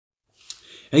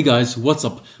Hey guys, what's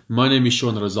up? My name is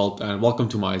Sean Result and welcome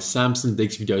to my Samsung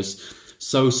DeX videos.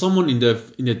 So someone in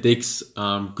the DeX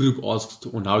group asked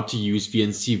on how to use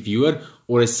VNC Viewer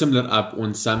or a similar app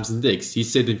on Samsung DeX. He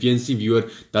said the VNC Viewer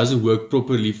doesn't work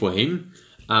properly for him.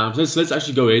 So let's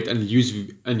actually go ahead and use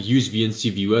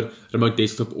VNC Viewer remote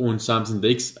desktop on Samsung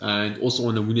DeX and also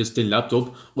on a Windows 10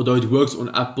 laptop. Although it works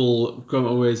on Apple, Chrome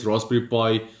OS, Raspberry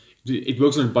Pi. It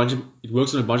works on a bunch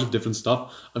of different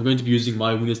stuff. I'm going to be using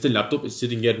my Windows 10 laptop. It's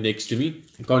sitting here next to me.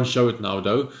 I can't show it now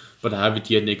though, but I have it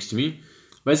here next to me.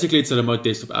 Basically, it's a remote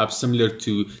desktop app similar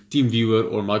to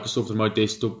TeamViewer or Microsoft Remote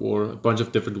Desktop or a bunch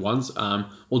of different ones.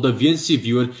 Although VNC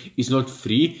Viewer is not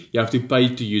free, you have to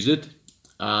pay to use it.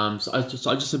 So I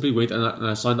just simply went and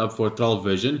I signed up for a trial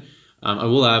version. I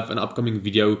will have an upcoming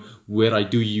video where I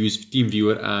do use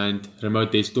TeamViewer and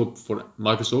Remote Desktop for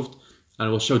Microsoft. And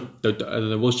I will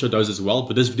show those as well.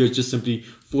 But this video is just simply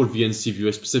for VNC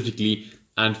Viewer specifically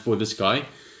and for this guy.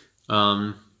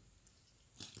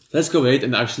 Let's go ahead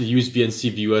and actually use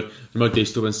VNC Viewer Remote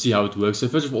Desktop and see how it works. So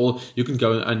first of all, you can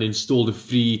go and install the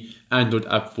free Android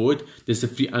app for it. There's a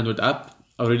free Android app.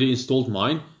 I already installed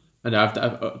mine, and I have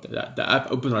the app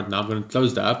open right now. I'm going to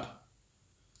close the app.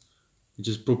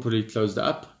 Just properly close the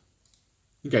app.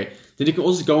 Okay, then you can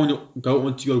also go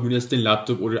onto your Windows 10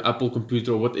 laptop or your Apple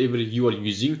computer or whatever you are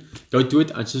using. Go to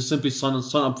it and just simply sign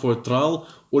up for a trial.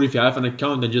 Or if you have an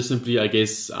account, then just simply, I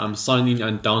guess, sign in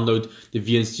and download the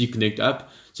VNC Connect app.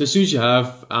 So as soon as you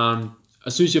have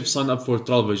signed up for a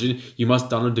trial version, you must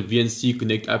download the VNC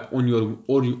Connect app on your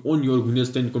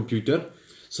Windows 10 computer.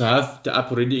 So I have the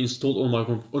app already installed on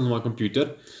my computer.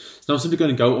 So now I'm simply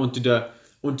going to go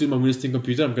onto my Windows 10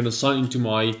 computer. I'm going to sign into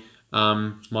my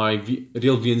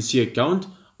real VNC account.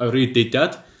 I already did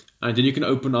that, and then you can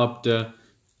open up the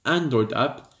Android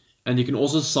app, and you can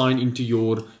also sign into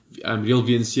your real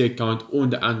VNC account on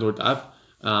the Android app.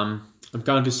 I'm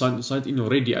currently signed in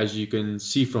already, as you can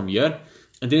see from here.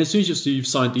 And then as soon as you've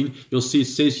signed in, you'll see it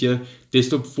says here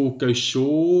desktop 4K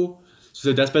show.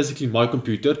 So that's basically my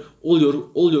computer. All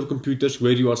your computers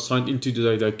where you are signed into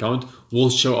the account will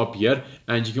show up here,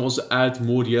 and you can also add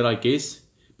more here, I guess.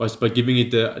 By giving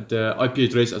it the IP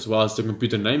address as well as the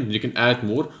computer name. You can add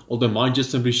more, although mine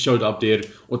just simply showed up there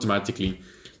automatically.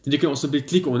 Then you can also simply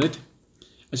click on it.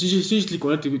 As soon as you click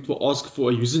on it, it will ask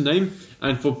for a username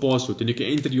and for password. Then you can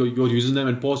enter your username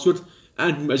and password,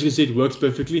 and as you can see, it works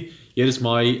perfectly. Here is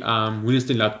my Windows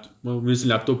 10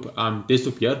 laptop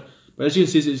desktop here. But as you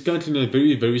can see, it's currently in a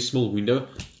very, very small window,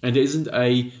 and there isn't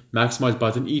a maximize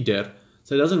button either.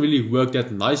 So it doesn't really work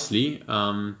that nicely.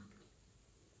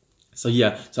 So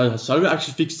yeah, so how do we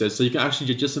actually fix this? So you can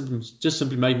actually just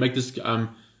simply make this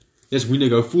this window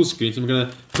go full screen. So I'm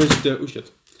gonna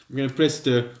press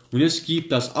the Windows key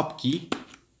plus up key.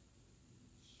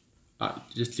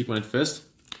 Just click on it first,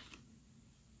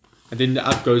 and then the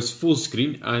app goes full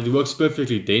screen, and it works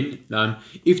perfectly. Then,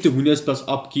 if the Windows plus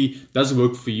up key doesn't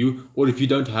work for you, or if you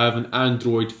don't have an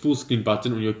Android full screen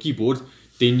button on your keyboard,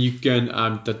 then you can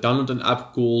download an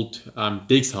app called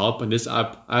DeX Help, and this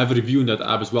app, I have a review on that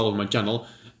app as well on my channel,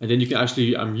 and then you can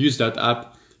actually use that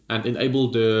app and enable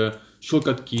the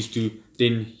shortcut keys to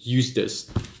then use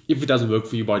this, if it doesn't work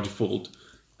for you by default.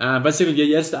 Basically, yeah,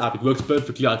 here's the app. It works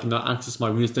perfectly. I can now access my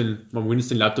Windows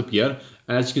 10 laptop here,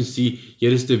 and as you can see,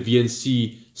 here is the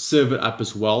VNC server app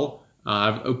as well. I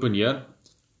have it open here.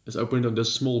 It's opened on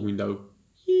this small window.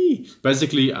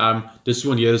 Basically, this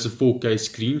one here is a 4K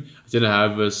screen. Then I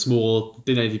have a small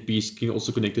 1080p screen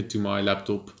also connected to my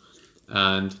laptop,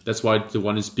 and that's why the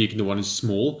one is big and the one is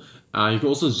small. You can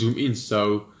also zoom in.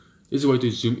 So this is a way to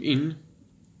zoom in.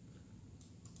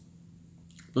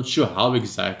 Not sure how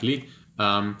exactly.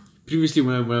 Previously,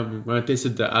 when I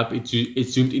tested the app, it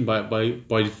zoomed in by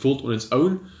default on its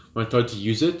own when I tried to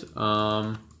use it.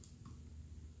 That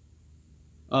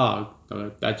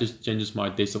just changes my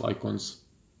desktop icons.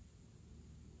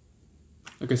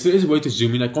 Okay, so there's a way to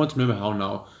zoom in. I can't remember how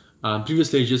now.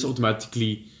 Previously, it just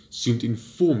automatically zoomed in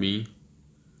for me.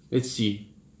 Let's see.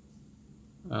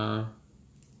 Here's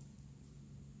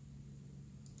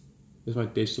my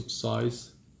desktop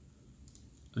size.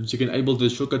 And so you can enable the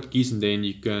shortcut keys, and then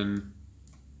you can...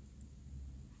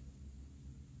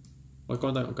 Why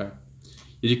can't I? Okay.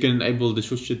 You can enable the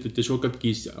shortcut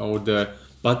keys or the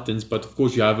buttons, but of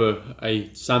course you have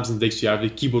a Samsung DeX, you have the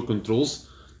keyboard controls.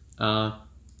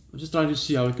 I'm just trying to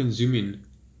see how I can zoom in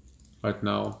right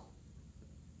now.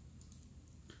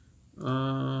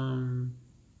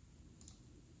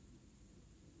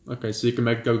 Okay, so you can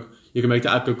make the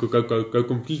app go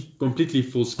completely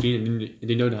full screen, and then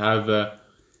you don't have a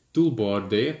toolbar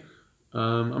there.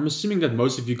 I'm assuming that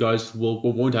most of you guys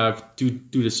won't have two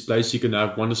displays. You can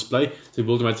have one display, so it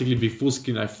will automatically be full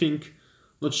screen, I think.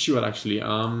 Not sure actually.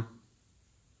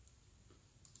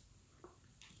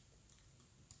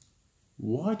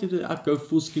 Why did the app go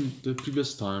full screen the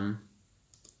previous time?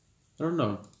 I don't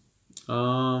know.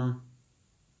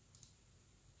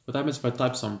 What happens if I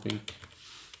type something?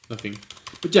 Nothing.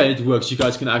 But yeah, it works. You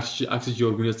guys can actually access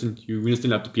your Windows 10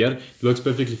 laptop here. It works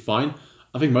perfectly fine.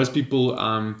 I think most people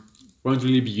won't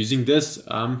really be using this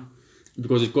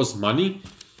because it costs money,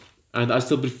 and I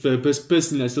still prefer,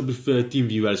 personally, I still prefer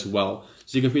TeamViewer as well.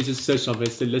 So you can please just search something.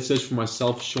 Let's search for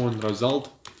myself, Sean Rosald,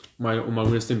 on my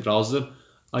Windows 10 browser.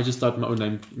 I just typed my own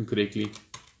name incorrectly,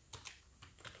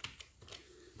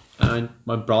 and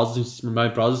my browser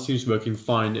seems working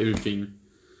fine. Everything.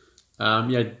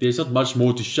 Yeah, there's not much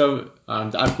more to show.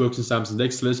 The app works on Samsung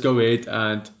DeX. So let's go ahead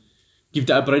and give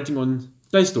the app a rating on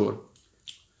Play Store.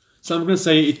 So I'm gonna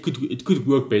say it could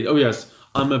work better. Oh yes,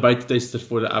 I'm a beta tester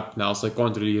for the app now, so I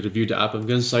can't really review the app. I'm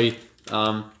gonna say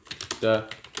the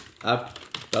app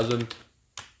doesn't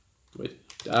wait.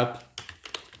 The app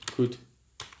could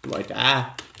wait. The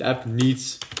app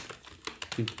needs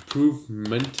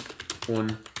improvement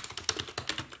on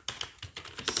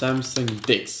Samsung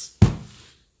DeX.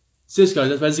 So yes guys,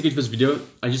 that's basically it for this video.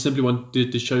 I just simply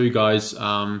wanted to show you guys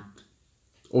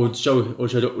or show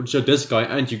this guy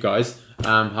and you guys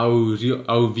how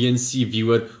VNC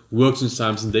Viewer works on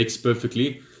Samsung DeX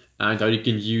perfectly, and how you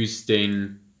can use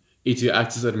then it to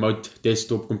access a remote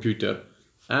desktop computer.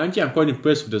 And yeah, I'm quite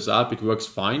impressed with this app. It works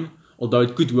fine, although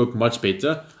it could work much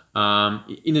better.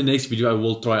 In the next video I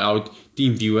will try out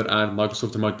TeamViewer and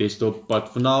Microsoft Remote Desktop, but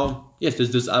for now, yes,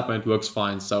 there's this app and it works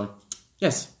fine. So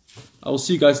yes, I will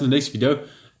see you guys in the next video.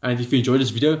 And if you enjoyed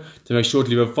this video, then make sure to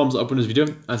leave a thumbs up on this video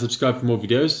and subscribe for more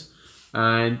videos.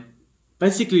 And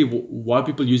basically why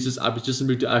people use this app is just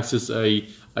simply to access a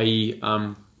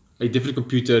different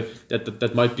computer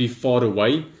that might be far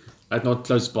away and not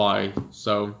close by.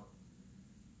 So